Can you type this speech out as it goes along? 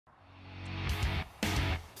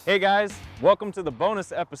Hey guys, welcome to the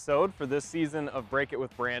bonus episode for this season of Break It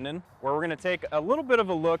with Brandon, where we're going to take a little bit of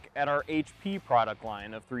a look at our HP product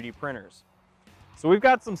line of 3D printers. So we've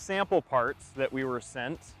got some sample parts that we were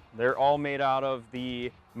sent. They're all made out of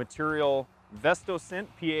the material Vestosint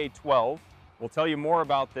PA-12. We'll tell you more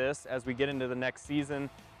about this as we get into the next season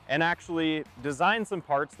and actually design some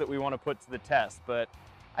parts that we want to put to the test, but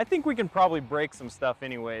I think we can probably break some stuff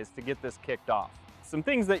anyways to get this kicked off. Some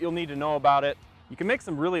things that you'll need to know about it: you can make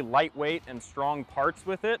some really lightweight and strong parts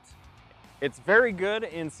with it. It's very good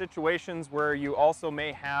in situations where you also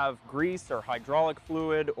may have grease or hydraulic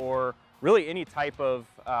fluid or really any type of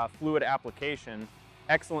fluid application.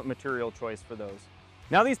 Excellent material choice for those.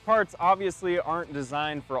 Now, these parts obviously aren't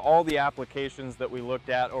designed for all the applications that we looked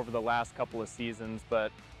at over the last couple of seasons,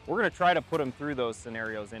 but we're going to try to put them through those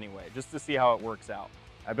scenarios anyway, just to see how it works out.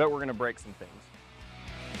 I bet we're going to break some things.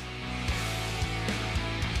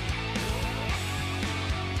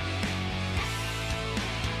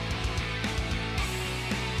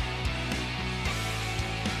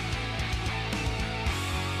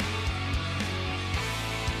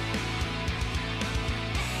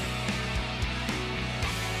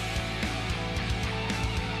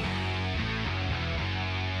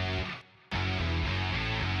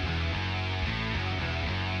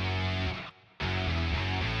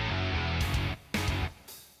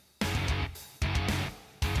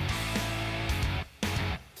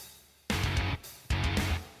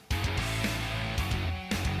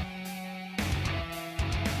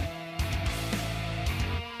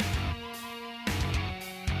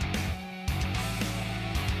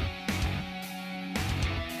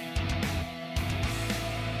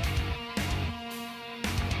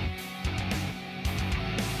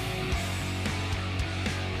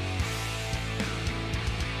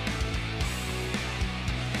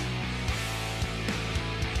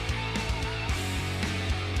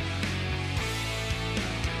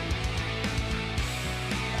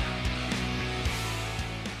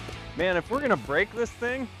 Man, if we're gonna break this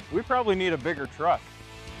thing, we probably need a bigger truck.